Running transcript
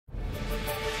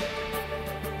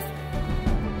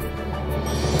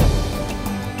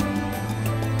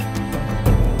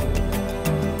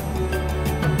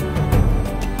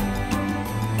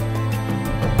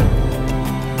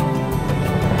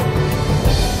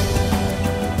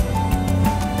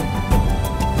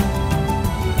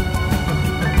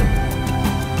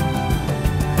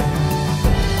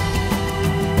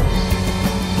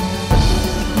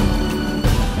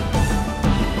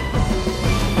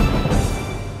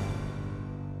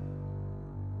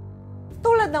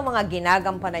Tulad ng mga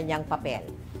ginagampanan niyang papel,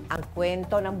 ang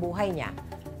kwento ng buhay niya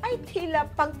ay tila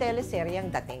pang teleseryang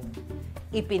dating.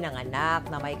 Ipinanganak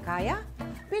na may kaya,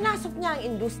 pinasok niya ang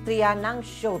industriya ng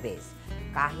showbiz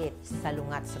kahit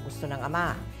salungat sa gusto ng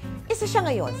ama. Isa siya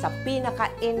ngayon sa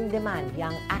pinaka-in-demand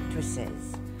young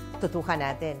actresses. Tutukan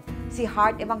natin si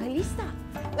Heart Evangelista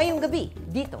ngayong gabi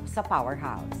dito sa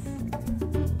Powerhouse.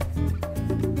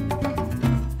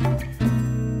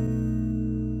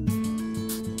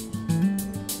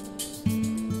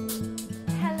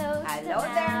 Hello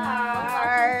there,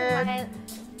 Heart. My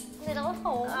little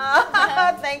home.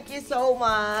 Thank you so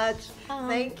much.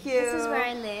 Thank you. This is where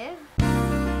I live.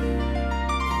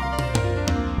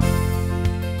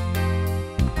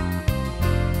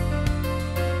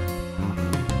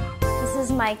 This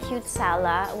is my cute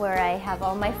sala where I have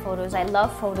all my photos. I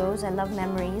love photos. I love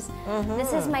memories.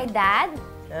 This is my dad.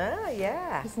 Ah,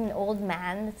 yeah. He's an old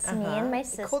man. That's me and my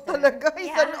sister. Ikaw talaga,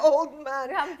 he's an old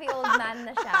man. Grumpy old man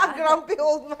na siya. Grumpy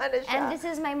old man na siya. And this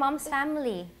is my mom's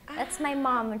family. That's my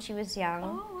mom when she was young.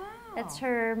 Oh, wow. That's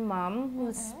her mom,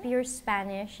 who's pure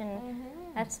Spanish, and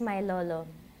that's my lolo,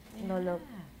 Lolo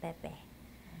Pepe.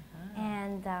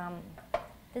 And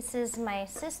this is my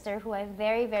sister, who I'm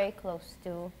very, very close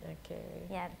to. Okay.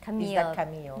 Yeah, Camille. Is that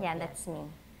Camille? Yeah, that's me.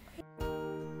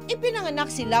 Ipinanganak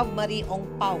si Love Marie Ong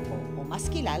Pauco o mas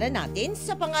kilala natin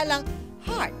sa pangalang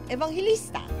Heart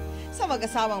Evangelista sa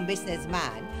mag-asawang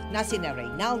businessman na sina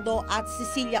Reynaldo at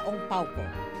Cecilia Ong Pauco.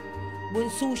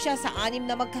 Bunso siya sa 6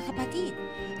 na magkakapatid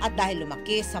at dahil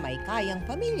lumaki sa may kayang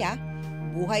pamilya,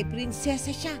 buhay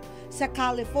prinsesa siya sa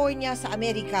California sa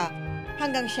Amerika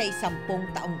hanggang siya'y 10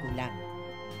 taong gulang.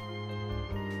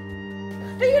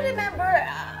 Do you remember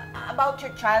about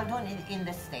your childhood in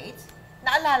the States?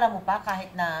 Naalala mo pa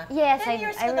kahit na Yes, 10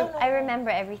 years I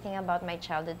remember everything about my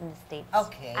childhood in the States.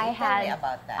 Okay, I tell me had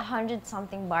about that.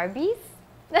 100-something Barbies.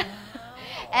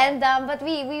 And but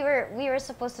we were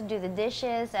supposed to do the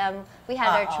dishes. We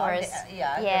had our chores.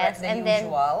 Yes, the and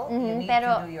usual. then You need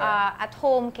pero to do your... at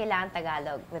home kailangan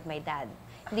Tagalog with my dad.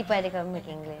 Hindi pwede kami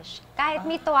mag-English. Kahit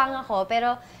may tuwang ako,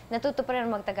 pero natuto pa rin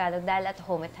mag-Tagalog dahil at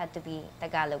home it had to be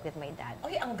Tagalog with my dad.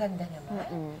 Ay, ang ganda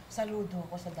naman. Saludo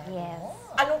ko sa daddy Yes. mo.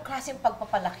 Anong klaseng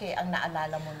pagpapalaki ang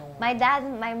naalala mo nung... My dad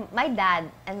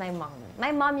and my mom.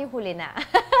 My mom yung huli na.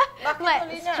 Bakit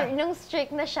huli na? Nung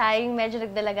strict na siya, yung medyo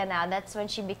nagdalaga na, that's when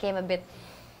she became a bit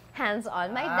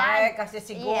hands-on. My Ay, dad... kasi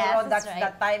siguro Yes, that's right.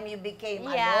 the time you became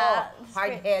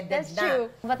hard-headed na. That's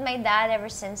true. But my dad, ever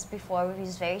since before, he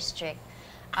was very strict.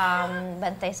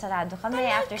 Bantay sarado kami.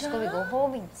 After school, we go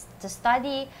home to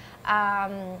study.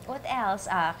 What else?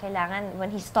 Kailangan,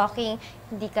 when he's talking,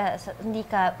 hindi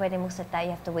ka pwede magsalita.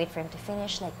 You have to wait for him to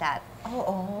finish like that.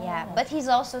 Oo. Yeah, but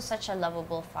he's also such a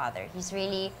lovable father. He's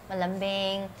really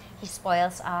malambing. He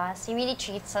spoils us. He really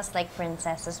treats us like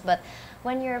princesses. But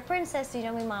when you're a princess, you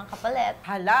know, may mga kapalit.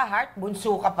 Hala, Heart,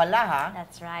 bunso ka pala, ha?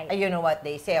 That's right. You know what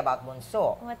they say about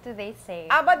bunso. What do they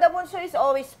say? But the bunso is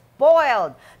always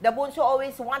spoiled. The bunso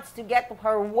always wants to get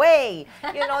her way.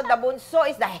 You know, the bunso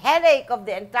is the headache of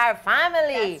the entire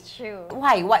family. That's true.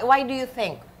 Why do you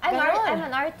think? I'm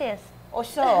an artist. Oh,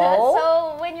 so?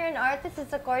 So when you're an artist,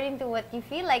 it's according to what you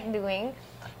feel like doing.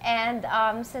 And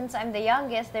since I'm the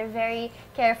youngest, they're very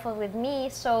careful with me.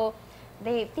 So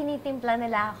tinitimpla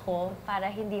nila ako para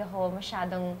hindi ako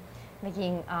masyadong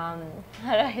naging, how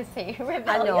do I say,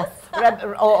 rebellious.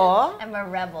 Oo? I'm a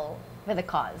rebel with a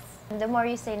cause. The more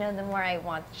you say no, the more I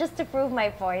want, just to prove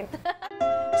my point.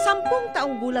 10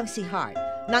 taong gulang si Heart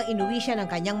nang inuwi siya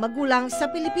ng kanyang magulang sa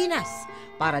Pilipinas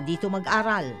para dito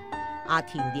mag-aral.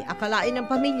 At hindi akalain ng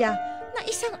pamilya na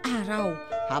isang araw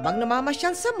habang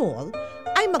namamasyal sa mall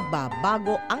ay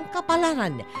magbabago ang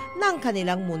kapalaran ng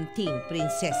kanilang munting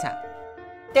prinsesa.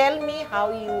 Tell me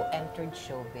how you entered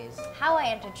showbiz. How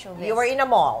I entered showbiz? You were in a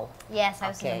mall. Yes,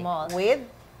 I was in a mall.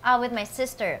 With my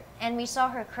sister. And we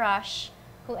saw her crush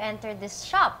who entered this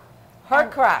shop. Her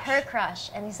crush? Her crush.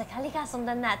 And he's like, halika,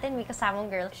 sundan natin. May kasamang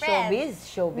girlfriend. Showbiz?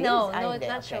 Showbiz? No, it's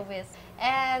not showbiz.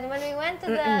 And when we went to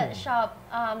the shop,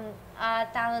 a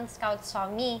talent scout saw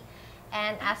me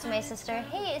and asked my sister,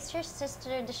 hey, is your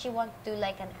sister, does she want to do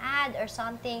like an ad or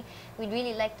something? We'd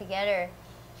really like to get her.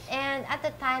 And at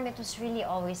the time, it was really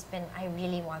always been, I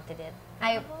really wanted it.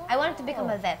 I wanted to become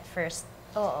a vet first.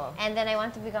 And then I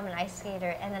want to become an ice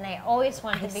skater, and then I always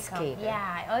want to become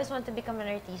I always want to become an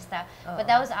artista, but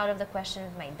that was out of the question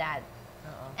with my dad.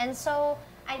 And so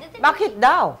I didn't. Bakit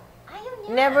daw? Ayaw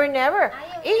niya. Never.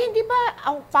 Ayaw Eh, hindi ba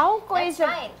ang Pauco is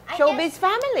a showbiz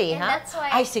family, and ha? that's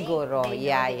why Ay, siguro. they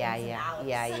Yeah.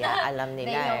 know Alam nila.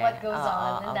 they know what goes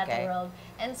on in that okay. world.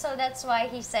 And so that's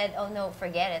why he said, oh no,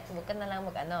 forget it. Huwag ka na lang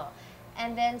mag-ano.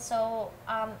 And then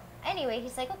anyway,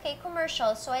 he's like, okay,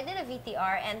 commercial. So I did a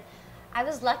VTR, and I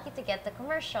was lucky to get the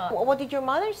commercial. What did your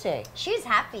mother say? She was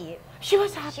happy. She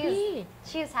was happy.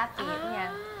 She was happy,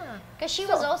 yeah. Because she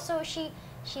was also, she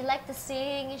liked to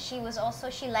sing.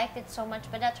 She liked it so much.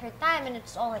 But at her time, and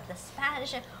it's all like the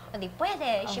Spanish, o di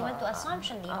puede. She went to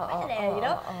Assumption, di puede, you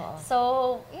know?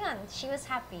 So, yun, she was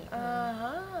happy.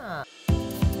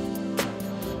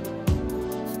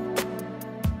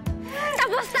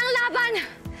 Tapos ng laban!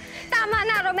 Tama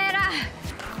na, Romera!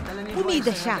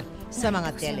 Bumida siya sa mga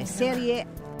teleserye.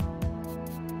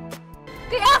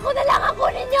 Kaya ako na lang ang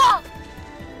kunin niyo!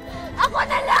 Ako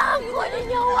na lang ang kunin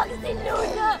niyo! Huwag si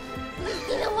Luna!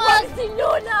 Huwag si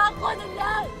Luna! Ako na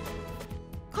lang!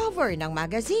 Cover ng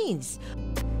magazines.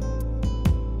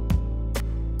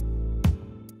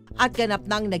 At ganap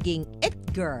nang naging it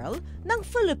girl ng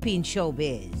Philippine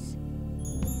showbiz.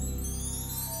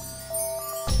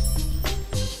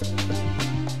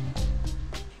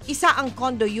 Isa ang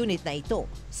condo unit na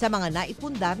ito sa mga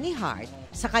naipundar ni Heart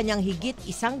sa kanyang higit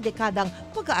isang dekadang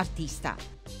pag-aartista.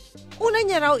 Una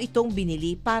niya raw itong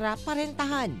binili para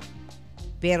parentahan.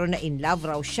 Pero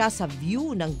na-inlove raw siya sa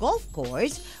view ng golf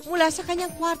course mula sa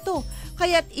kanyang kwarto,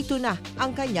 kaya't ito na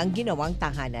ang kanyang ginawang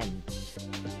tahanan.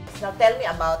 Now tell me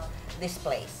about this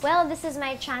place. Well, this is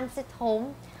my transit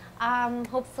home.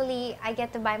 Hopefully, I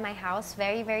get to buy my house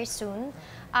very, very soon.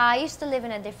 I used to live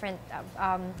in a different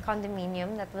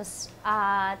condominium that was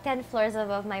 10 floors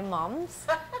above my mom's.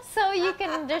 So you can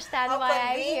understand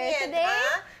why I'm here today.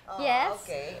 Huh? Oh, yes,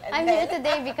 okay. I'm here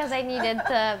today because I needed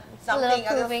a Something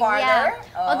little proving. farther?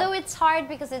 Yeah. Although it's hard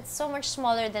because it's so much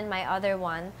smaller than my other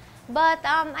one. But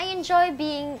I enjoy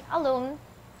being alone,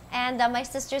 and my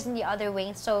sister's in the other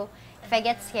wing. So if I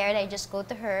get scared, I just go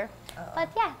to her.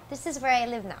 But yeah, this is where I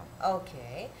live now.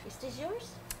 Okay. Is this yours?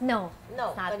 No,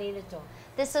 No, it's not. kanino to?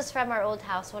 This was from our old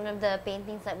house, one of the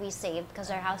paintings that we saved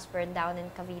because our house burned down in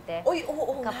Cavite Uy,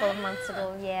 oo a couple of months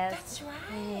ago. Yes. That's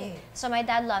right. So my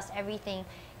dad lost everything.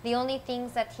 The only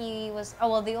things that he was,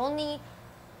 the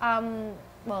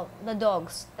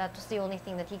dogs. That was the only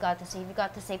thing that he got to save. He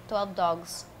got to save 12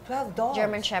 dogs, 12 dogs?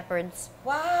 German Shepherds.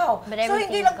 Wow! But So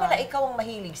hindi everything's lang pala gone. ikaw ang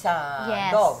mahilig sa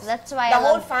Yes, dogs? that's why The I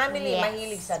whole love- family yes.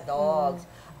 mahilig sa dogs.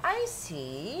 I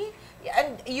see.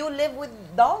 And you live with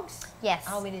dogs? Yes.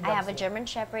 How many dogs? I have a do you German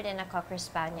Shepherd and a Cocker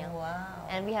Spaniel. Wow.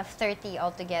 And we have 30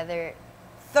 altogether.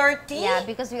 30? Yeah,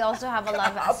 because we also have a lot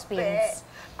of Aspins.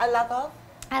 A lot of?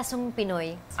 Asong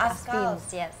Pinoy. Aspins?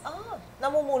 Yes. Ah,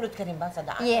 namumulot ka rin ba sa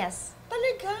daan? Yes.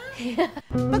 Talaga?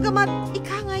 Bagamat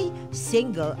ikangay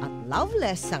single at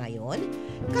loveless sa ngayon,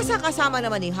 kasakasama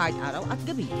naman ni Heart araw at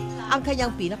gabi ang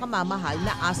kanyang pinakamamahal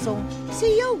na asong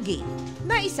si Yogi,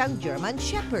 na isang German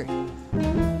Shepherd.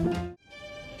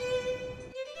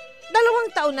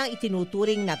 2 taon nang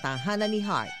itinuturing na tahanan ni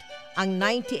Heart ang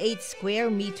 98 square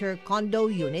meter condo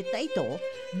unit na ito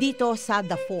dito sa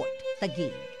The Fort,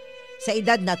 Taguig. Sa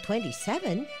edad na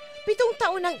 27, 7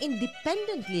 taon nang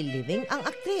independently living ang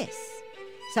aktres.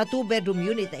 Sa 2-bedroom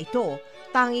unit na ito,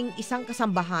 tanging isang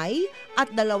kasambahay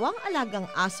at 2 alagang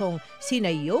asong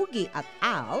sina Yogi at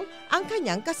Al ang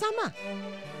kanyang kasama.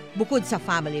 Bukod sa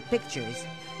family pictures,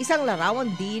 isang larawan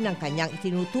din ng kanyang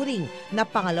itinuturing na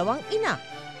pangalawang ina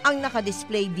ang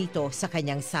nakadisplay dito sa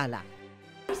kanyang sala.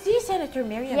 I see Senator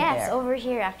Miriam Yes, there. over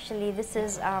here actually. This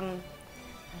is I'll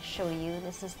show you.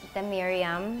 This is Tita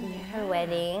Miriam, her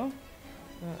wedding.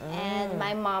 And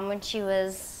my mom when she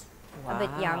was a bit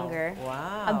younger.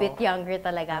 Wow. A bit younger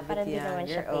talaga. A bit Para di naman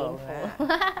siya younger, oo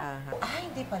painful. Ay,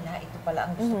 hindi pala. Ito pala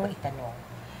ang gusto ko itanong.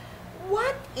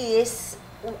 What is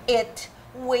it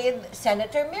with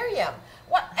Senator Miriam?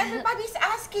 What everybody's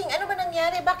asking. Ano ba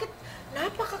nangyari? Bakit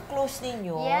napaka-close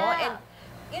ninyo? Yeah. And,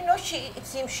 you know, it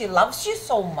seems she loves you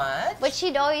so much. But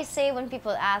she'd always say when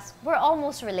people ask, we're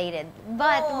almost related.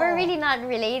 But we're really not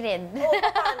related. Oh,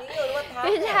 paano yun? What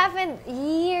happened? It happened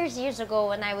years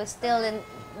ago when I was still in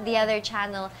the other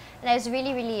channel and I was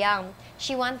really, really young.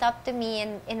 She went up to me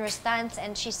in Rustans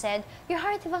and she said, "You're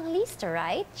Heart Evangelista,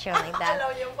 right?" She went like that.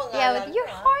 Alam niyo yung pangalan Yeah, but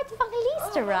you're niya. Heart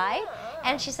Evangelista, right?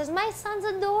 And she says, "My sons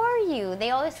adore you.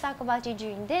 They always talk about you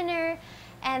during dinner."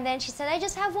 And then she said, "I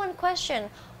just have one question.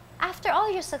 After all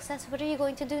your success, what are you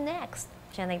going to do next?"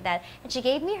 She went like that. And she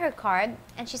gave me her card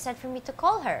and she said for me to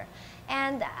call her.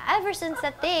 And ever since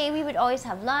that day, we would always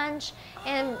have lunch.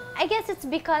 And I guess it's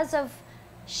because of,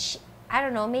 I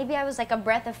don't know, maybe I was like a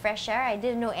breath of fresh air. I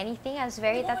didn't know anything. I was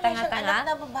very Wala siyang anak tatanga-tanga.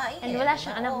 na babae. And wala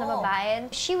siyang anak na babae. And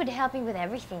she would help me with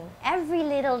everything. Every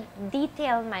little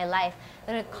detail in my life.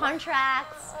 The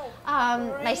contracts,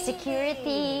 my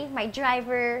security, my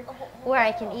driver, where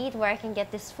I can eat, where I can get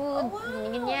this food. Wow,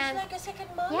 ganyan. it's like a second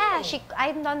mom. Yeah,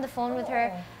 I'm on the phone with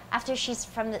her after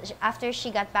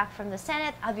she got back from the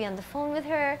Senate, I'll be on the phone with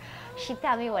her. She'd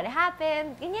tell me what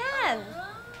happened. Ganyan.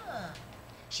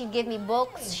 She'd give me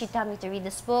books. She'd tell me to read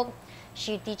this book.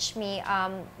 She'd teach me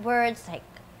words like,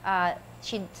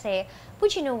 she'd say,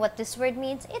 would you know what this word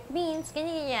means? It means,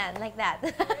 ganyan, like that.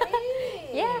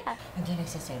 Really? Yeah. Hindi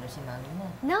nagsaselo si mami mo?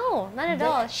 No, not at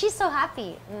all. She's so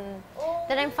happy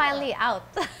that I'm finally out.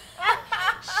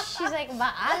 She's like,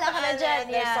 baala ka na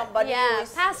dyan. There's somebody who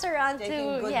is pass her on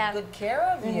taking to, good care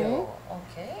of you.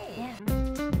 Okay. Yeah.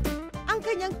 Ang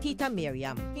kanyang tita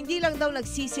Miriam, hindi lang daw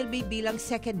nagsisilbi bilang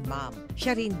second mom.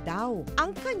 Siya rin daw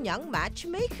ang kanyang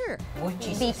matchmaker.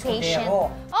 Be patient. Oh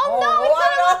no, it's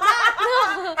not about that.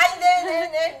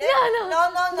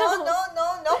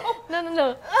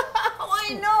 No.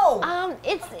 I know.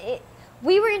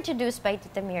 We were introduced by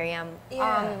Tita Miriam.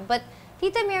 Yeah. But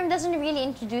Tita Miriam doesn't really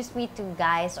introduce me to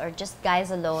guys or just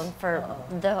guys alone for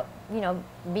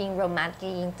being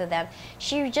romantically into them.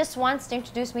 She just wants to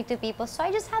introduce me to people, so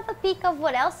I just have a peek of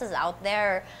what else is out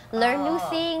there. Learn new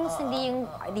things. Hindi yung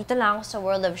dito lang ako sa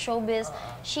world of showbiz.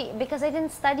 Because I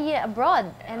didn't study abroad,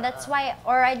 and that's why,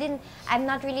 I'm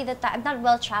not really I'm not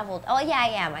well traveled. Oh yeah,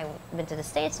 I am. I've been to the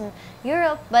States and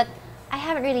Europe, but I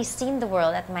haven't really seen the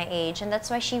world at my age, and that's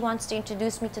why she wants to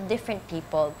introduce me to different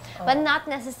people, but not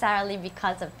necessarily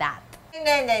because of that.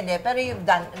 Hindi. Pero you've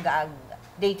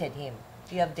dated him.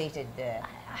 You have dated the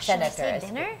senator. Should I say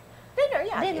dinner? Dinner,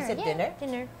 yeah. Dinner, Is it yeah, dinner?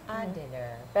 Dinner. Dinner.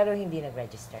 Pero hindi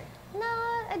nag-register. No,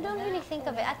 I don't really think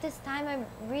of it. At this time, I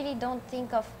really don't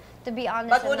think of, to be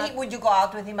honest. But would you go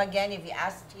out with him again if he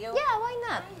asked you? Yeah, why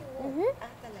not?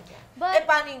 Talaga. But,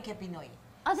 paano yung kay Pinoy?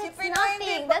 oh, that's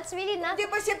nothing. That's really nothing.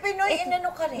 Di ba si Pinoy,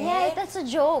 inano ka rin? Yeah, that's a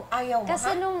joke. Ayaw mo, Kasi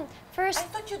ha? nung first... I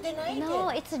thought you denied it. No,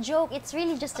 it's a joke. It's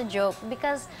really just a joke.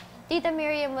 Because Tita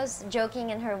Miriam was joking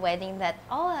in her wedding that,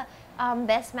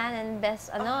 best man and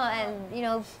best,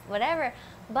 and, whatever.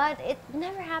 But it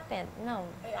never happened. No.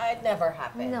 It never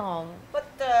happened. No. But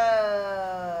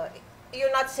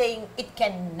you're not saying it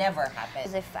can never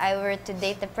happen. If I were to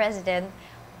date the president,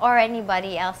 or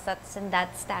anybody else that's in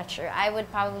that stature, I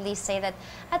would probably say that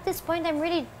at this point I'm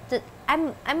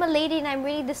a lady and I'm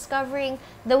really discovering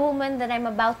the woman that I'm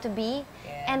about to be,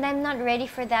 and I'm not ready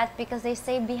for that because they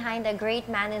say behind a great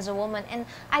man is a woman, and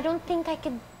I don't think I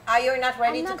could. You're not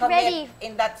ready to commit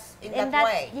in that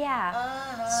way. Yeah.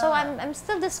 So I'm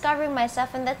still discovering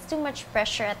myself, and that's too much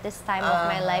pressure at this time of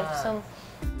my life. So.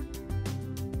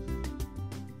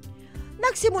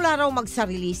 Nagsimula raw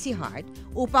magsarili si Heart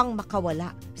upang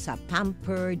makawala sa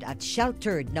pampered at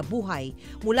sheltered na buhay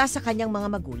mula sa kanyang mga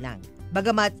magulang.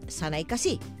 Bagamat sanay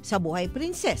kasi sa buhay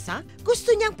prinsesa,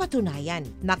 gusto niyang patunayan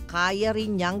na kaya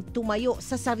rin niyang tumayo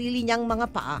sa sarili niyang mga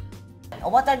paa.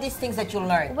 What are these things that you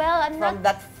learned from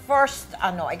that first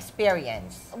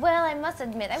experience? Well, I must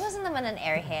admit, I wasn't naman an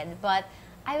airhead, but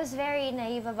I was very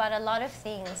naive about a lot of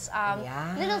things.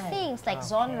 Little things like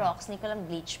zone rocks, hindi ko lang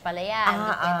bleach pala yan.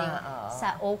 Hindi pwedeng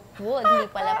sa oak wood, hindi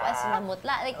pala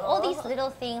namutla. Like all these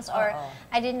little things, or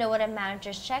I didn't know what a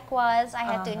manager's check was. I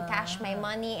had to encash my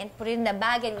money and put it in the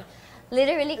bag, and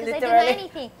literally, because I didn't know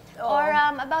anything. Or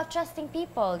about trusting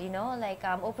people, like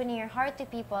opening your heart to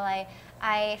people.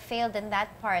 I failed in that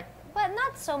part, but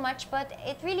not so much, but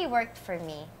it really worked for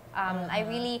me. I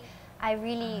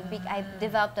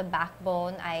developed a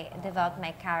backbone. I developed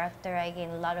my character. I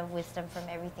gained a lot of wisdom from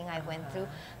everything I went through.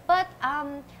 But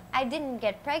I didn't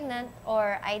get pregnant,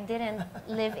 or I didn't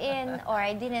live in, or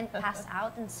I didn't pass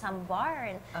out in some bar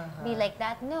and be like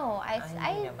that. No,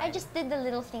 I just did the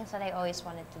little things that I always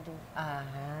wanted to do.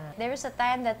 There was a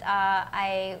time that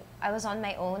I was on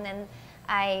my own, and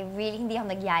I really hindi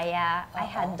ako nagyaya. I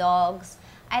had dogs.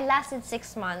 I lasted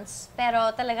 6 months,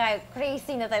 pero talaga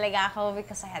crazy na talaga ako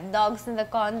because I had dogs in the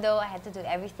condo. I had to do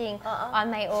everything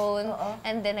on my own.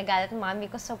 And then nagalit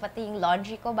mommy ko, so pati yung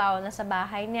laundry ko, bawal na sa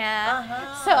bahay niya.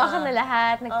 So ako na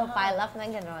lahat, nagpa-pile up na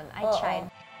gano'n. I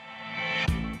tried.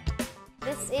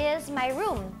 This is my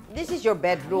room. This is your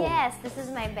bedroom? Yes, this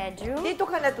is my bedroom. Dito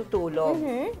ka natutulog?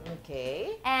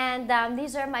 Okay. And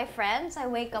these are my friends. I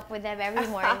wake up with them every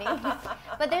morning.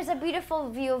 But there's a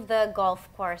beautiful view of the golf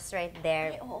course right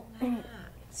there.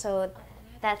 So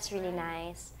that's really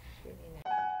nice.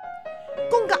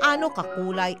 Kung gaano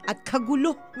kakulay at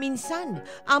kagulo minsan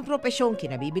ang propesyong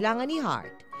kinabibilangan ni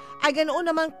Heart, ay ganoon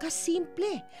naman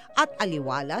kasimple at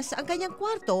aliwalas ang kanyang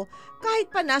kwarto kahit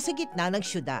pa nasa gitna ng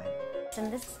syudad. And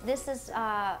this is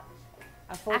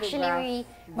actually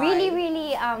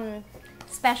really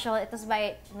special. It was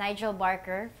by Nigel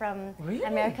Barker from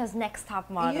America's Next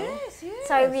Top Model. Yes.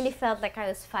 So I really felt like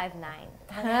I was 5'9".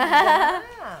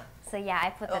 So yeah, I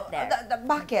put it there.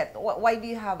 Bakit? Why do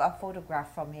you have a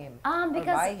photograph from him?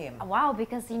 Because or by him? wow,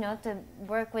 because you know, to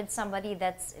work with somebody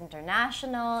that's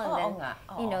international, and then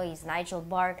you know, he's Nigel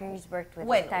Barker. He's worked with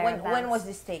when was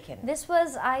this taken? This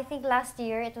was, I think, last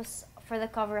year. It was for the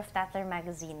cover of Tatler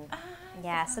magazine.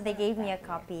 Yeah, so they gave me a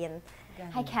copy and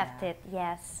I kept it.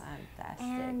 Yes. Fantastic.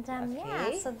 And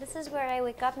yeah, so this is where I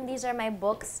wake up, and these are my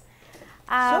books.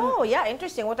 So yeah,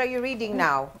 interesting. What are you reading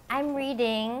now? I'm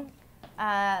reading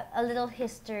a little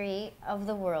history of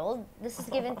the world. This is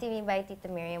given to me by Tita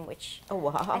Miriam, which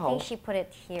I think she put it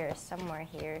here, somewhere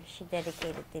here. She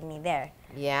dedicated to me there.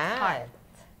 Yeah. Heart.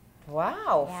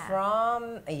 Wow. Yeah. From,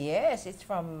 yes, it's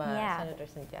from Senator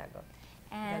Santiago.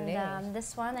 And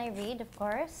this one I read, of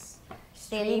course. Streams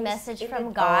Daily Message in from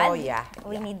it? God. Oh, yeah.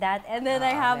 We need that. And then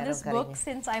I have meron this ka rin book yun.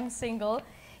 since I'm single.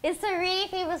 It's a really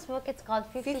famous book. It's called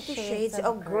 50 Shades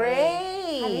of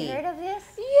Grey. Have you heard of this?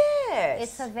 Yes.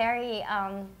 It's a very,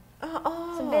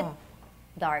 it's a bit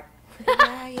dark.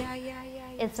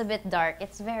 Yeah. It's a bit dark.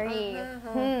 It's very,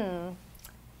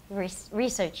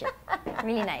 research it.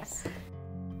 Really nice.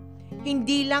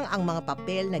 Hindi lang ang mga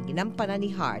papel na ginampanan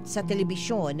ni Heart sa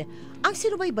telebisyon ang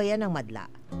sinubaybayan ng madla.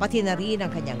 Pati na rin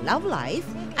ang kanyang love life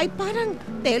ay parang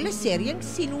teleseryeng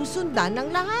sinusundan ng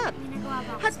lahat.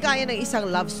 At gaya ng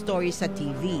isang love story sa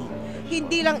TV,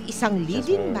 hindi lang isang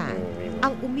leading man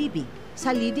ang umibig sa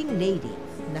leading lady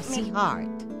na si Heart.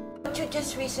 But you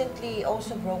just recently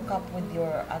also broke up with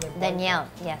your other boyfriend. Danielle,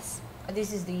 yes.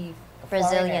 This is the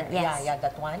Brazilian, foreigner. yes. Yeah,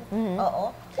 that one.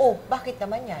 Oo. Oh, bakit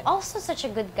naman yan? Also such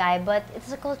a good guy, but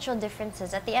it's the cultural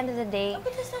differences. At the end of the day,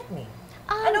 What does that mean?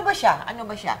 Ano ba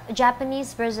siya?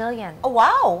 Japanese Brazilian. Oh,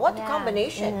 wow! What a Yeah.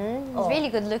 combination. He's really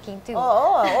good looking too.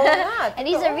 Oo nga. And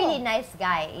he's a totoo. really nice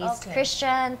guy. He's Okay.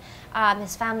 Christian.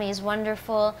 His family is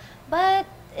wonderful. But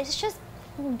it's just,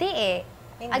 hindi eh.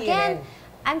 Hindi Again, rin.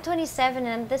 I'm 27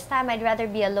 and this time I'd rather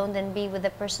be alone than be with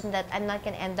a person that I'm not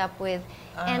going to end up with.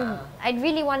 And I'd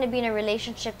really want to be in a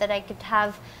relationship that I could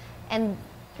have and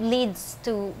leads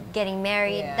to getting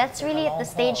married. Yeah, That's it's really a at the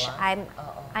long stage haul,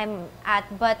 I'm at.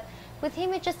 But with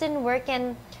him, it just didn't work.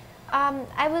 And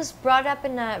I was brought up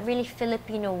in a really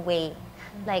Filipino way,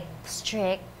 like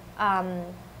strict.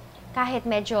 Kahit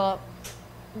medyo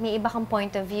may iba kang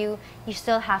point of view, you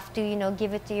still have to, you know,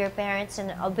 give it to your parents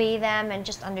and obey them and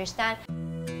just understand.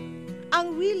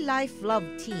 Ang real-life love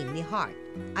team ni Heart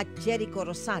at Jericho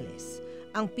Rosales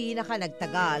ang pinaka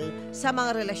nagtagal sa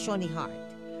mga relasyon ni Heart.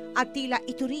 At tila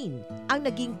ito rin ang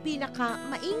naging pinaka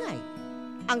maingay.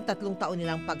 Ang 3 taon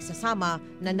nilang pagsasama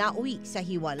na nauwi sa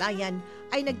hiwalayan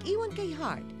ay nag-iwan kay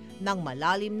Heart ng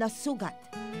malalim na sugat,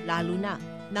 lalo na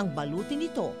nang balutin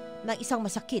ito ng isang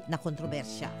masakit na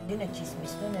kontrobersya. Hindi na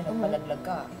chismis nun na nagpalaglag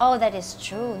ka. Oh, that is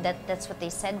true. That's what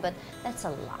they said, but that's a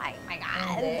lie. My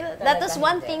God. Hindi. That was Talaga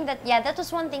one hindi. thing that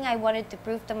was one thing I wanted to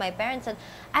prove to my parents, that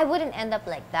I wouldn't end up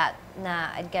like that.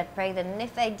 Na I'd get pregnant. And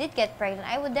if I did get pregnant,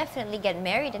 I would definitely get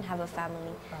married and have a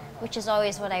family, which is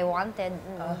always what I wanted.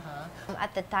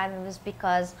 At the time, it was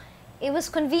because it was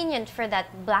convenient for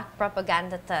that black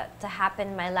propaganda to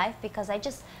happen in my life, because I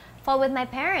just fought with my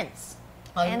parents.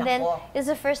 Ay, And then nako. it's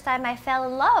the first time I fell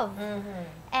in love.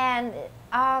 And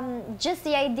just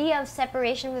the idea of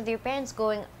separation with your parents,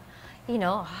 going, you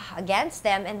know, against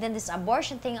them, and then this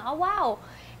abortion thing, oh wow.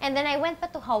 And then I went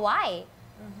back to Hawaii.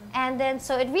 And then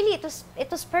so it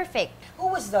was perfect.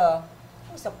 Who was the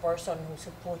person who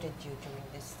supported you during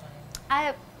this time?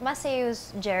 I must say it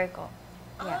was Jericho.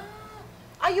 Yeah.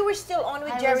 You were still on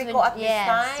with I was Jericho with- at this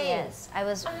time? Yes, I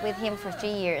was with him for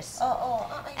 3 years.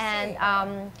 I And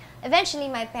see. eventually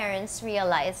my parents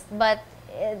realized, but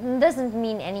it doesn't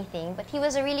mean anything, but he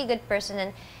was a really good person,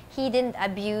 and he didn't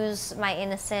abuse my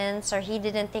innocence, or he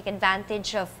didn't take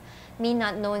advantage of me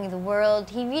not knowing the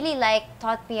world. He really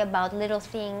taught me about little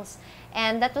things,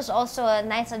 and that was also a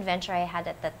nice adventure I had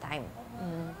at that time.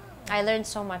 I learned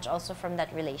so much also from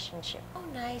that relationship. Oh,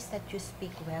 nice that you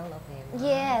speak well of him.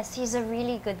 Yes, he's a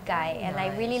really good guy, and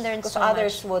I really learned so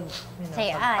others much. would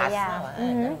Say, pass yeah. now,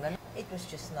 ganun, ganun. It was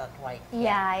just not right.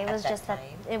 Yeah, it at was that just that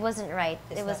time. it wasn't right.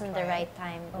 It's It not wasn't the right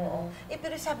time. Oo.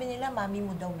 Pero sabi nila, mami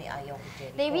mo daw may ayaw kay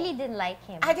Jericho. They really didn't like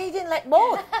him. They didn't like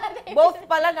both. Both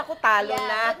pala, naku, talo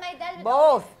na. But my dad would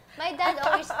Both. My dad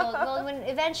always told, well, when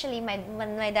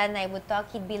my dad and I would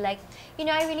talk, he'd be like, you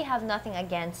know, I really have nothing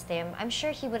against him. I'm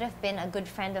sure he would have been a good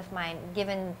friend of mine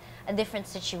given a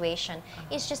different situation.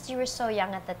 It's just you were so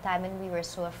young at the time, and we were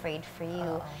so afraid for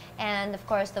you. And of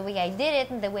course, the way I did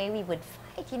it and the way we would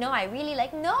fight, you know, I really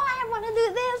no, I want to do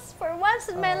this for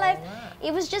once in my life.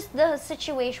 It was just the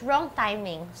situation, wrong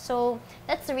timing. So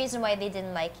that's the reason why they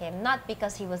didn't like him, not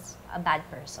because he was a bad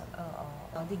person.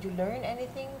 Did you learn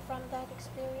anything from that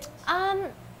experience?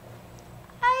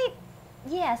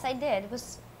 Yes, I did. It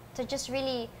was to just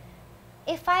really,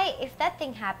 if that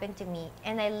thing happened to me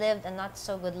and I lived a not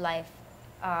so good life,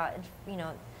 you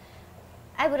know,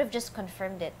 I would have just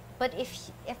confirmed it. But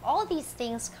if all these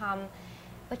things come,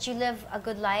 but you live a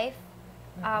good life,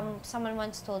 someone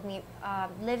once told me,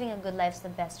 living a good life is the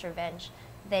best revenge.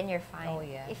 Then you're fine. Oh,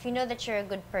 yeah. If you know that you're a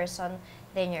good person,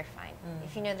 then you're fine.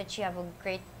 If you know that you have a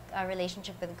great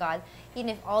relationship with God, even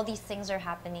if all these things are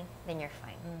happening, then you're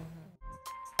fine.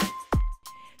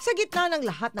 Sa gitna ng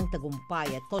lahat ng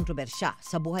tagumpay at kontrobersya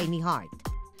sa buhay ni Heart,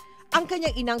 ang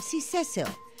kanyang inang si Cecil,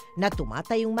 na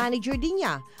tumatayong manager din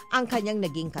niya, ang kanyang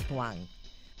naging katuwang.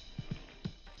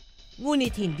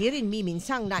 Ngunit hindi rin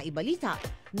miminsang naibalita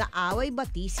na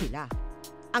away-bati sila.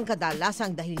 Ang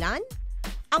kadalasang dahilan,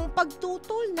 ang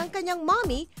pagtutol ng kanyang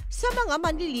mommy sa mga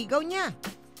manliligaw niya.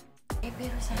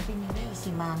 Pero sabi nila, si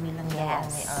mommy lang yan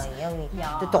ang may ayaw.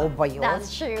 Yeah. Totoo ba yun?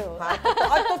 That's true.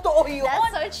 Totoo yun?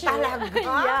 That's so true. Talaga?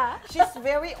 Yeah. She's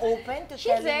very open to She's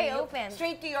telling very you. open.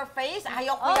 Straight to your face?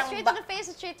 Ayaw ko Oh, yung straight to the face,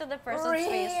 straight to the person's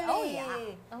face. Oh,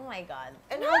 yeah. Oh, my God.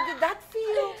 And how did that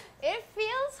feel? It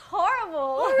feels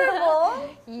horrible.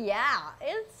 Horrible? Yeah,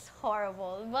 it's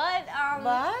horrible. But,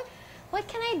 But? what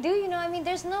can I do? You know, I mean,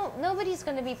 nobody's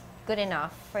gonna be good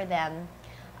enough for them.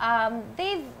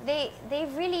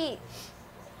 They've really,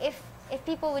 if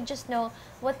people would just know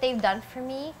what they've done for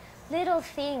me, little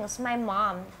things, my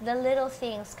mom, the little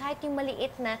things, kahit yung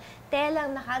maliit na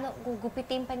telang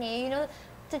gugupitin pa niya, you know,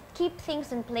 to keep things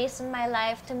in place in my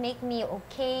life, to make me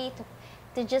okay,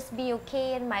 to just be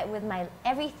okay with my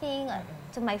everything,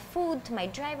 to my food, to my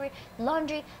driver,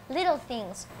 laundry, little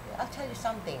things. I'll tell you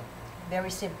something.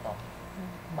 Very simple.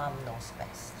 Mom knows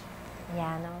best.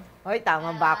 Yeah, no. Hoy,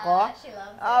 tama ba ako? She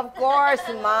loves it. Of course,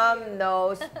 mom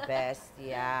knows best.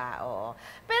 Yeah, oo.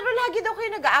 Pero lagi daw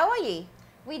kayo nag-aaway eh.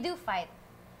 We do fight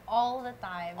all the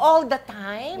time. All the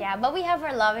time? Yeah, but we have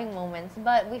our loving moments,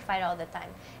 but we fight all the time.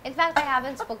 In fact, I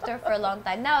haven't spoken to her for a long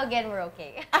time. Now again, we're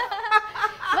okay.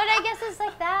 But I guess it's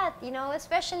like that, you know,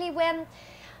 especially when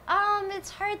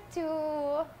it's hard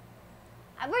to...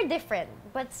 We're different,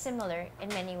 but similar in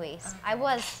many ways.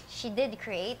 She did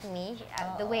create me.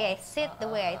 The way I sit, the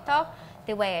way I talk,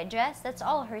 the way I dress, that's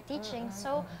all her teaching.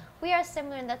 So we are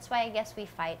similar, and that's why I guess we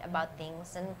fight about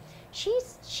things. And she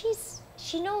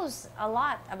knows a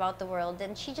lot about the world,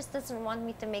 and she just doesn't want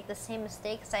me to make the same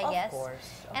mistakes, I guess. Of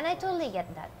course. And I totally get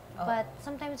that. But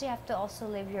sometimes you have to also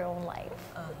live your own life.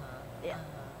 Yeah.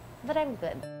 But I'm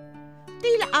good.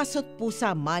 Tila asot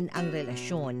pusa man ang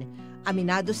relasyon,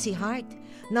 aminado si Heart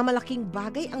na malaking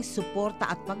bagay ang suporta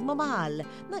at pagmamahal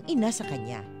ng ina sa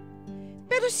kanya.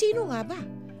 Pero sino nga ba?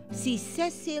 Si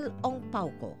Cecil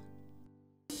Ongpauco.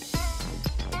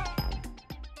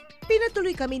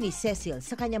 Pinatuloy kami ni Cecil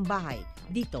sa kanyang bahay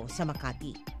dito sa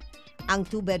Makati. Ang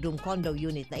 2-bedroom condo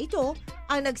unit na ito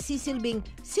ang nagsisilbing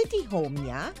city home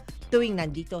niya tuwing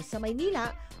nandito sa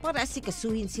Maynila para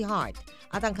asikasuhin si Heart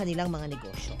at ang kanilang mga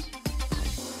negosyo.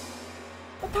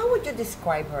 But how would you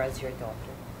describe her as your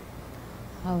daughter?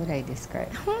 How would I describe?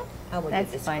 How would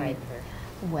That's you describe funny. her?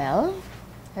 Well,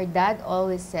 her dad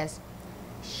always says,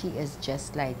 she is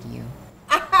just like you.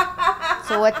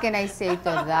 So what can I say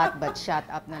to that? But shut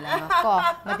up na lang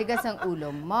ako. Matigas ang ulo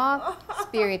mo.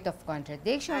 Spirit of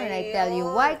contradiction. When I tell you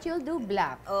white, you'll do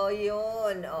black. Oh,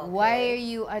 yun. Okay. Why are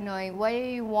you annoying? Why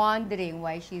are you wondering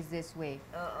why she's this way?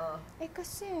 Eh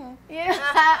kasi. Yeah.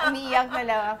 Umiiyak na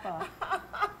lang ako.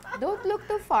 Don't look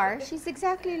too far. She's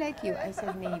exactly like you. I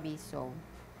said, maybe so.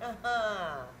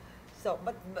 So,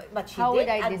 but she How did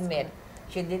would I admit,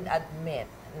 she did admit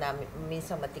na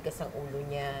minsan matigas ang ulo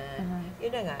niya. Yun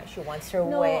na nga, she wants her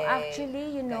No, way.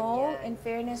 actually, you know, ganyan. in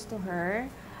fairness to her,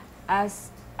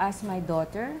 as my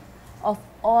daughter, of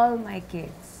all my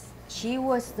kids, she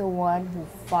was the one who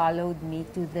followed me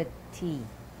to the T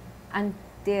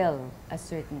until a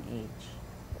certain age.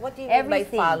 What do you mean by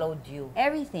Everything. followed you?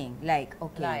 Everything, like,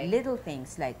 okay, Like? little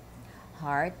things, like,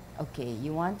 Heart, okay,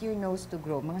 you want your nose to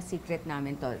grow. Mga secret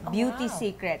namin to. Beauty wow.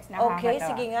 secrets. Okay, Nakakatawa.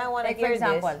 sige nga, I wanna like, hear for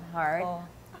example, this. Heart, Oh.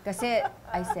 kasi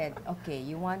I said, okay,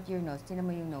 you want your nose, tinan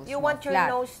mo yung nose You mo, want your flat.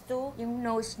 nose to? Yung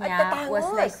nose Ay, niya was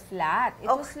tatangos. like flat. It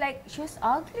Oh. was like, she was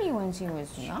ugly when she was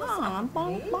young. Ang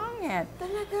pangit.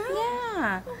 Talaga?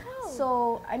 Yeah. wow. So,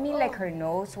 I mean, like, her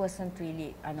nose wasn't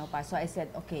really, ano pa. So, I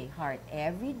said, okay, Heart,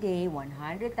 every day,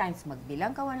 100 times,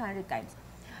 magbilang ka 100 times.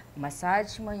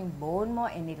 Massage mo yung bone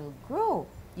mo and it'll grow.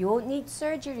 You won't need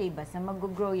surgery, basta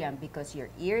mag-grow yan because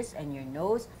your ears and your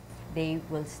nose they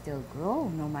will still grow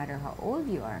no matter how old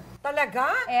you are. Talaga?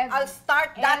 I'll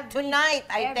start that tonight,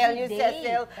 I tell you,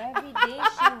 Cecil. Every day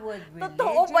she would religiously.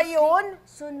 Totoo ba yun?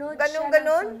 Sunod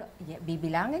Ganon? Yeah,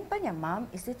 bibilangin pa niya,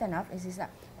 Ma'am, is it enough? Is this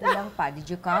kulang pa? Did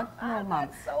you count? No, Ma'am.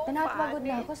 so Tinatawagod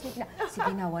na funny. ako.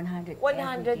 Sige na, 100. 100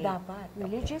 every day. dapat.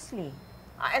 Religiously.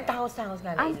 Ang tahos-tahos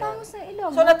nga na Ang ilong. tangos na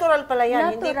ilong. So, natural pala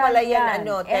yan. Hindi Natural pala yan, yan.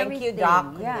 ano, thank you, Doc.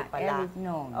 Yeah, Hindi pala.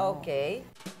 no. Okay.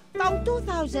 Taong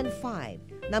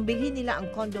 2005, nang bilhin nila ang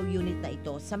condo unit na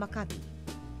ito sa Makati.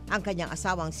 Ang kanyang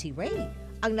asawang si Ray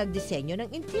ang nagdisenyo ng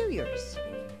interiors.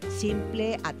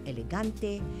 Simple at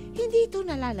elegante, hindi ito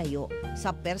nalalayo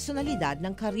sa personalidad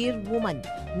ng career woman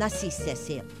na si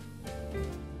Cecil.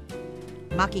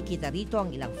 Makikita rito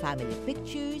ang ilang family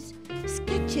pictures,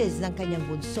 sketches ng kanyang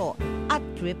bunso at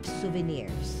trip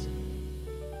souvenirs.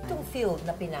 Itong field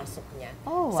na pinasok niya,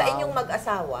 Oh, sa wow. inyong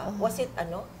mag-asawa, was it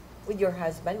with your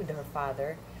husband, with her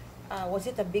father, was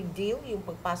it a big deal yung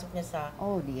pagpasok niya sa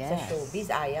Yes. showbiz?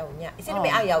 Ayaw niya. Sino Oh.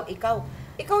 may ayaw? Ikaw.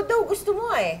 Ikaw daw gusto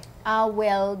mo eh.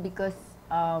 Well, because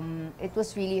it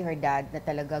was really her dad na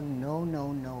talagang no,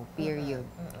 period.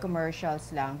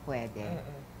 Commercials lang pwede.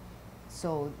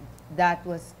 So, that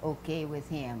was okay with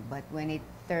him. But when it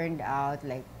turned out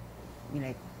like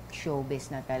showbiz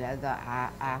na talaga,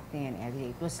 acting and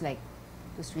everything, it was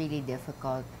really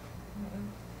difficult.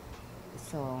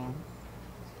 So,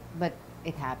 but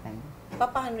it happened.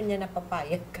 Paano niya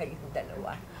napapayag kayong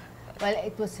dalawa? Well,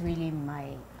 it was really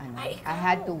my, Ay, I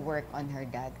had to work on her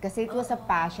dad. Kasi it was a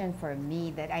passion for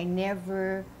me that I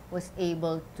never was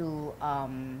able to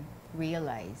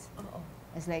realize.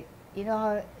 It's like, you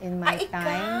know, in my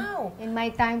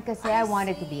time kasi I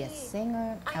wanted to be a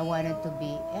singer. I wanted to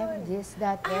be this,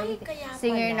 that, everything. kaya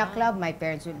Singer in a pala. club. My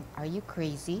parents would, are you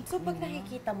crazy? So, pag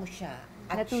nakikita mo siya,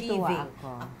 Natutuwa achieving, ako.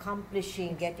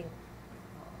 accomplishing, getting,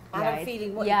 parang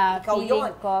feeling mo, yeah, ikaw feeling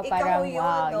yun. ko, parang, yun,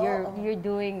 wow, no? you're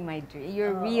doing my dream.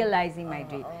 You're realizing my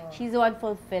dream. She's the one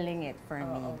fulfilling it for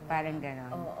me. Parang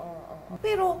ganon.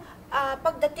 Pero,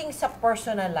 pagdating sa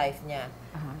personal life niya,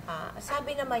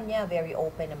 sabi naman niya, very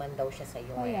open naman daw siya sa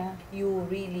iyo. Oh, yeah. You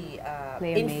really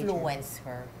Play a influence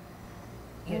her.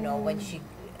 You know, when she,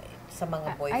 sa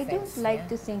mga boyfriends I don't like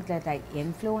to think that I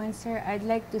influence her. I'd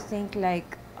like to think like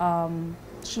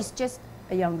she's just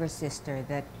a younger sister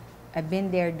that I've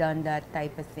been there, done that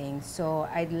type of thing. So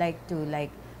I'd like to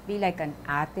be like an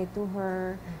ate to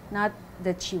her. Not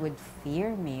that she would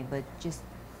fear me, but just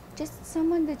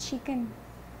someone that she can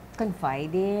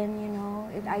confide in. You know,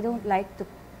 I don't like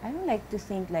to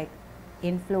think like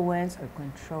influence or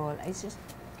control. It's just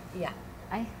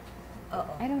I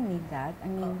don't need that. I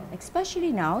mean,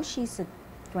 especially now she's at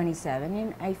 27,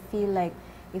 and I feel like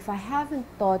if I haven't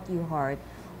taught you Heart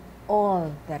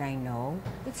all that I know,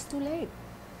 it's too late.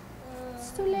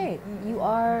 It's too late. You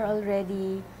are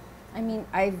already, I mean,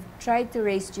 I've tried to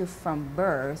raise you from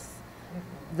birth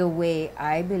the way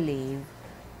I believe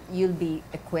you'll be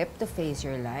equipped to face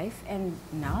your life, and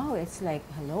now it's like,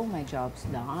 hello, my job's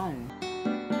done.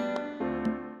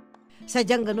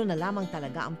 Sadyang gano'n na lamang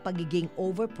talaga ang pagiging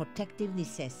overprotective ni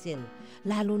Cecil,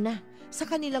 lalo na sa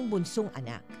kanilang bunsong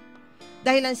anak.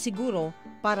 Dahilan siguro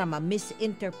para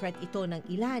ma-misinterpret ito ng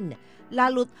ilan,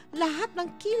 lalo't lahat ng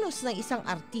kilos ng isang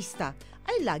artista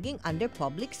ay laging under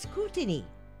public scrutiny.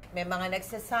 May mga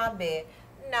nagsasabi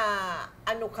na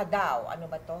ano ka daw, ano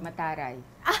ba to? Mataray.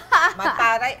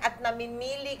 Mataray at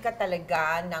namimili ka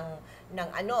talaga ng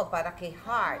ano para kay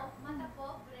Heart.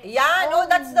 Yan,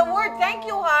 that's the word. Thank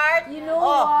you, Heart. You know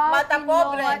what? Mata You know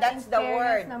pobre, what? that's In the fairness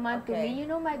word. naman to me, you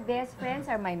know, my best friends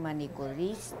are my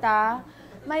manicurista.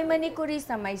 My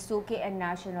manicurista, my Suki and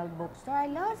National Bookstore. I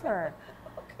love her.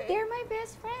 Okay. They're my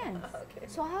best friends. Okay.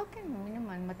 So how can we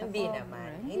naman mata Hindi pobre? naman.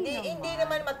 Hindi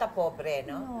naman mata pobre,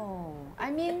 no? No. I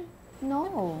mean,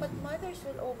 no. But mothers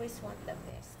will always want the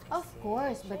best. Of kasi.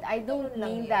 course, but I don't Ganun lang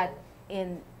mean yan. that in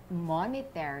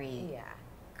monetary Yeah.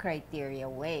 criteria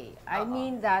way. I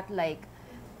mean that like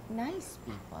nice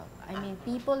people. I mean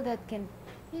people that can,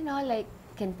 you know, like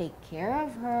can take care of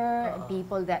her, and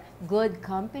people that good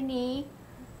company,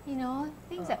 you know,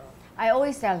 things that I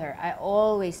always tell her,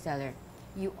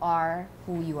 you are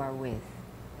who you are with.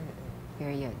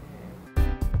 Period.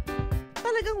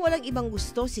 Talagang walang ibang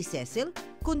gusto si Cecil,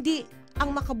 kundi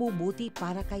ang makabubuti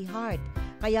para kay Heart.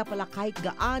 Kaya pala kahit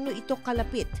gaano ito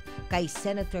kalapit kay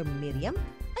Senator Miriam,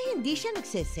 ay hindi siya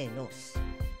nagseselos.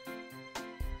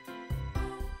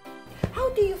 How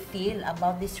do you feel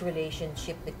about this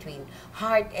relationship between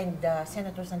Heart and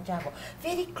Senator Tiangco?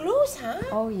 Very close, ha?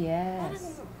 Oh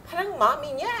yes. Parang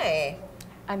mommy niya eh.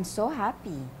 I'm so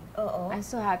happy. Oo. I'm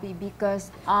so happy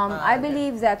because I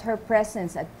believe that her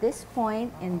presence at this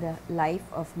point in the life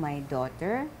of my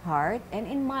daughter, Heart, and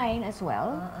in mine as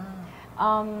well,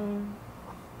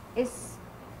 is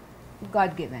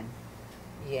God-given.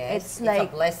 Yes, It's it's like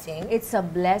a blessing. It's a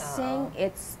blessing.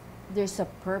 There's a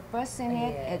purpose in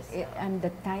it, Yes. and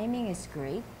the timing is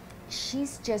great.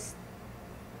 She's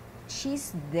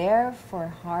there for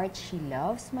Heart. She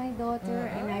loves my daughter,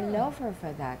 and I love her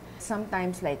for that.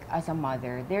 Sometimes, like as a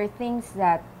mother, there are things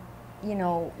that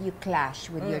you clash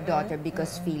with your daughter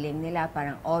because feeling nila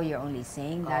parang, oh, you're only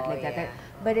saying that, like that. Yeah.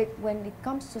 But when it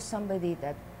comes to somebody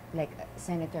that, like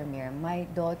Senator Mira, my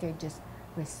daughter just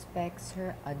respects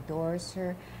her, adores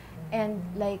her, and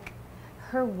like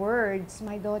her words,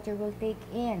 my daughter will take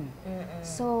in.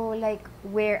 So like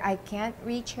where I can't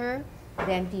reach her,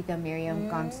 then Tita Miriam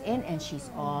comes in and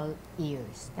she's all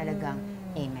ears. Talagang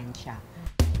amen siya.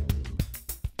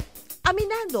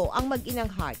 Aminado ang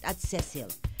mag-inang Heart at Cecil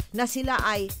na sila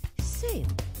ay same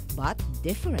but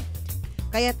different.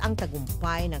 Kaya't ang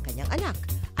tagumpay ng kanyang anak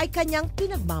ay kanyang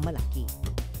pinagmamalaki.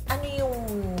 Ano yung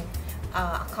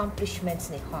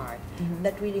accomplishments ni Heart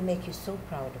that really make you so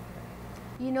proud of her?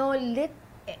 You know,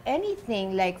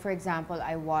 anything, like for example,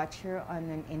 I watch her on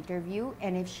an interview,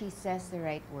 and if she says the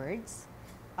right words,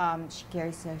 she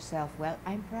carries herself well,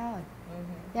 I'm proud.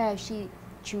 Yeah, she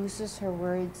chooses her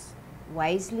words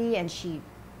wisely, and she's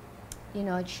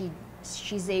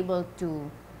able to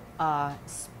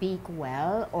speak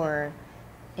well, or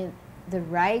in the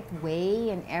right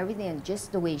way and everything, and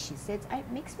just the way she sits, it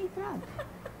makes me proud.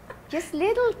 Just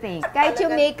little things. Kahit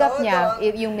yung makeup niya,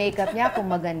 yung makeup niya kung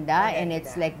maganda, and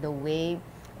it's like the way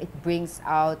it brings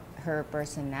out her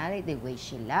personality, the way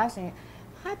she laughs, and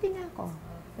happy na ako.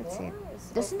 That's it.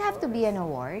 Doesn't have to be an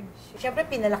award. Siyempre,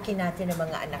 pinalaki natin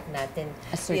ang mga anak natin,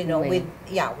 A certain way.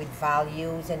 with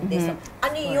values and this.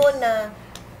 Ano yun na,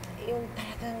 yung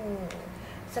talagang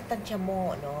sa tansya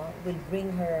mo, will bring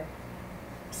her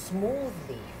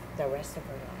smoothly the rest of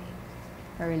her life?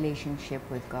 Her relationship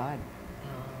with God.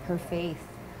 Her faith,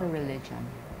 her religion.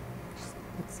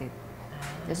 That's it.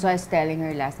 That's why I was telling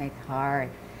her last night, Heart,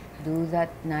 do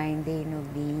that 9-day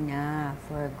novena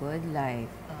for a good life.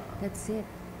 That's it.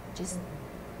 Just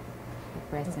the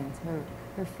presence,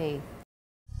 her faith.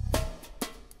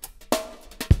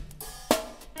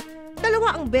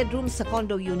 Dalawa ang bedroom sa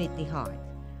condo unit ni Heart.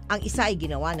 Ang isa ay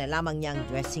ginawa na lamang niyang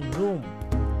dressing room.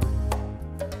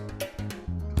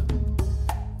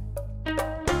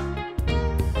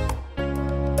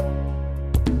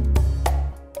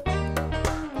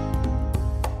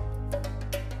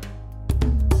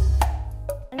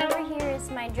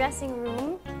 Dressing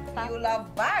room. You love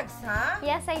bags, ha?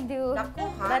 Yes, I do. Naku,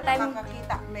 ha? But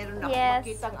Nakakakita. Meron na Yes.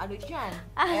 makitang ano dyan.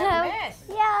 Hermes.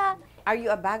 Yeah. Are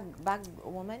you a bag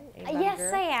woman? A bag Yes,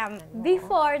 girl? I am.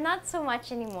 Before, not so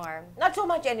much anymore. Not so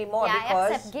much anymore Yeah, I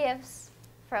because... accept gifts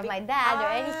from my dad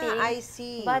or anything. I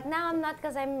see. But now I'm not,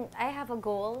 because I have a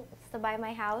goal. It's to buy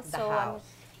my house. The so house.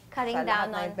 I'm cutting Sa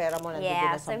down lahat on... ng pera mo nandito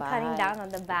na Yes, sa I'm cutting bahay. down on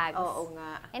the bags. Oo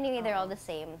nga. Anyway, they're all the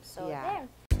same. So Yeah. there.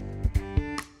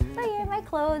 So yeah, my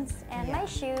clothes and my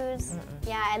shoes.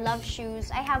 Yeah, I love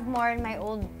shoes. I have more in my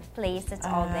old place. It's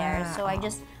all there. So I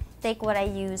just take what I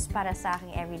use para sa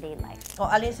aking everyday life.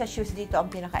 O, alin sa shoes dito ang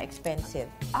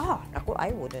pinaka-expensive? Naku,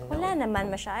 I wouldn't know. Wala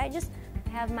naman masyado. I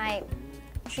have my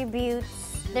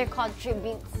tributes. They're called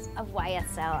tributes of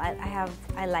YSL.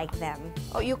 I like them.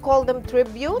 Oh, you call them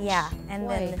tributes? Yeah, and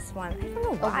Why? then this one. I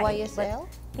don't know Of why. YSL?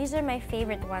 But these are my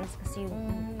favorite ones because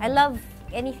I love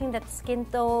anything that's skin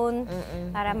tone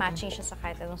para matching siya sa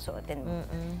kahit anong suotin mo.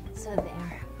 So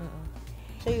there.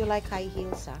 So you like high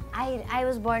heels, I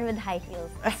was born with high heels.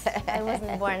 I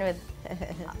wasn't born with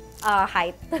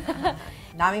height.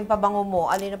 Daming pabango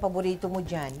mo. Alin ang paborito mo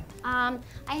dyan?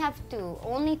 I have two.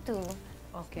 Only two.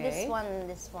 Okay.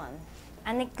 This one.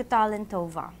 Anik Kutal and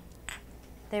Tova.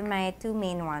 They're my two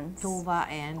main ones. Tova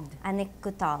and... Anik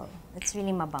Kutal. It's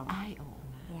really mabang. Ay, oo.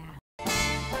 Yeah.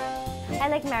 I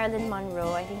like Marilyn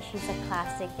Monroe. I think she's a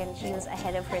classic and she was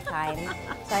ahead of her time.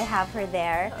 So I have her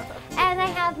there. And I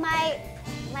have my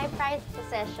prized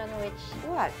possession, which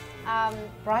What?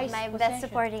 Prized my possession? Best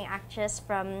Supporting Actress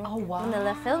from Oh, wow.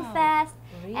 Manila Film Fest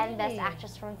and Best Really?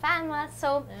 Actress from FANMA.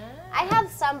 So I have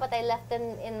some, but I left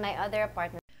them in my other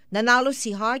apartment. Nanalo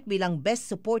si Heart bilang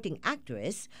Best Supporting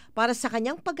Actress para sa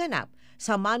kanyang pagganap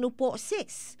sa Manu Po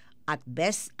 6 at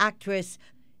Best Actress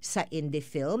sa indie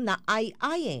film na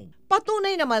Ay-Aying.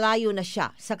 Patunay na malayo na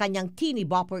siya sa kanyang teeny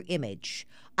bopper image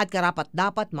at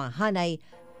karapat-dapat mahanay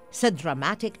sa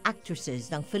dramatic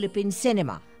actresses ng Philippine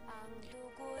cinema.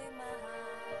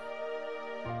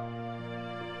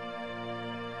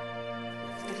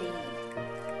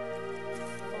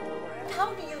 how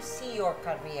do you see your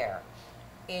career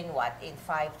in what? In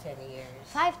 5-10 years?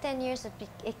 5-10 years,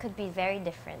 it could be very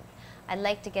different. I'd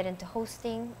like to get into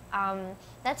hosting.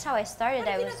 That's how I started.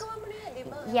 Parang ginagawa mo na yan, di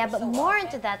ba? Yeah, but So more often.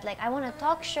 into that, like I want to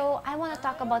talk show. I want to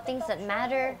talk about things that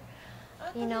matter.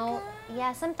 You know,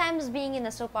 yeah, sometimes being in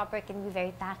a soap opera can be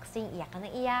very taxing. Iyak ka na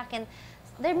iyak, and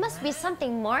there must be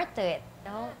something more to it,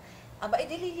 you know? Aba,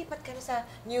 lilipat ka na sa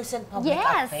news and public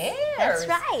Yes, affairs. that's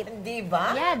right. Di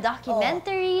ba? Yeah,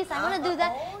 documentaries. I want to do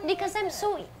that Oh, because I'm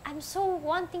so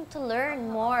wanting to learn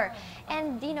more.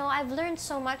 And you know, I've learned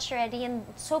so much already in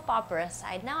soap opera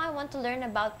side. Now I want to learn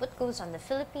about what goes on the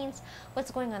Philippines,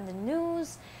 what's going on the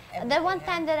news. The one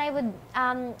time that I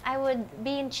would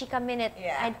be in Chika Minute,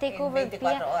 Yeah, I'd take in over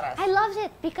 24 oras. I loved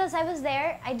it because I was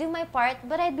there, I do my part,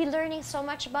 but I'd be learning so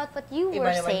much about what you Iba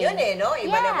were naman saying. yun eh, no? Iba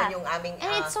Yeah. naman yung aming...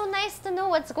 And it's so nice to know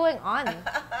what's going on.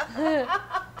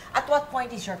 At what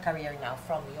point is your career now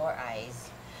from your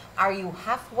eyes? Are you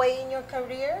halfway in your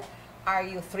career? Are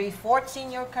you 3/4 in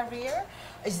your career?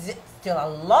 Is it still a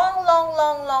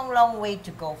long way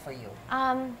to go for you?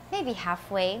 Maybe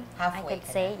halfway. Halfway I could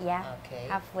ka say, na. yeah. Okay.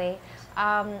 Halfway.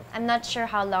 I'm not sure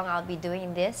how long I'll be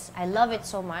doing this. I love it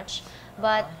so much,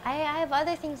 but I have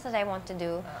other things that I want to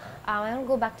do. I want to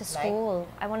go back to school.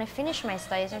 I want to finish my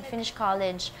studies and finish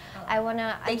college. I want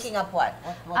to. Taking up what?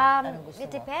 Anong gusto It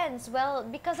mo? depends. Well,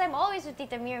 because I'm always with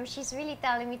Tita Miriam, she's really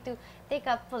telling me to take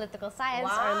up political science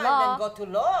Wow, or law. then go to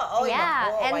law. Oh, yeah,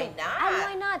 nako, and why not? And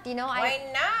why not? You know, Why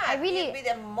not? I really. You'd be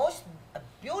the most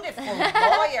beautiful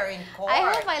lawyer in court. I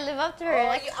hope I live up to her.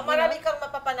 Oh, you marami know. kang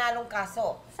mapapanalong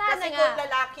kaso. Sana Kasi nga. kung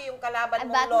lalaki yung kalaban I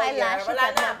mong bat my lawyer, lashes wala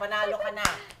at na, them. panalo ka na.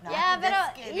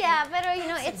 Yeah, pero you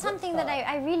know, It's it's a good something that thought.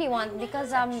 I really want because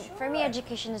for me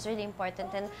education is really important,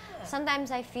 and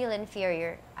sometimes I feel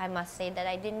inferior. I must say that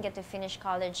I didn't get to finish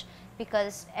college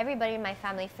because everybody in my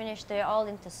family finished. They're all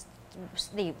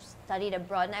they studied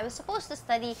abroad, and I was supposed to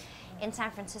study in San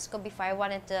Francisco before I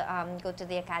wanted to go to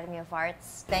the Academy of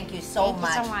Arts. Thank you so Thank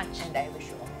you so much. And I wish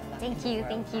you all the luck. Thank in the you, world.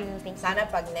 thank you, thank you. Sana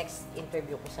pag next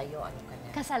interview ko sa'yo, ano ka na?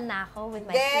 Kasal na ako with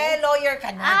my Hindi, friends. lawyer ka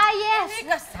na. Ah, yes! Hindi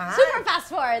kasal. Super fast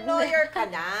forward. Lawyer ka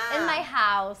na. In my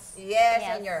house. Yes,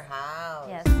 in your house.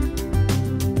 Yes.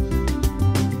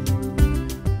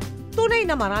 Tunay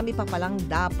na marami pa palang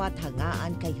dapat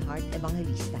hangaan kay Heart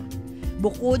Evangelista.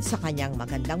 Bukod sa kanyang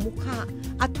magandang mukha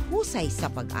at husay sa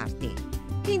pag-arte,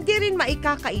 hindi rin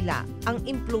maikakaila ang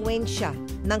impluwensya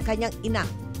ng kanyang ina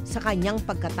sa kanyang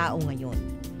pagkatao ngayon.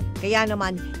 Kaya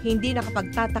naman, hindi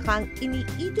nakapagtataka ang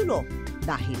iniidolo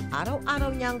dahil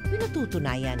araw-araw niyang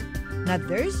pinatutunayan na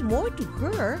there's more to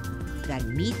her than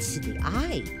meets the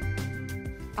eye.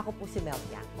 Ako po si Mel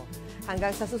Tiangco.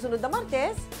 Hanggang sa susunod na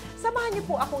Martes, samahan niyo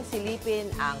po akong silipin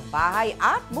ang bahay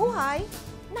at buhay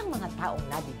ng mga taong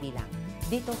nabibilang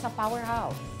dito sa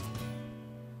Powerhouse.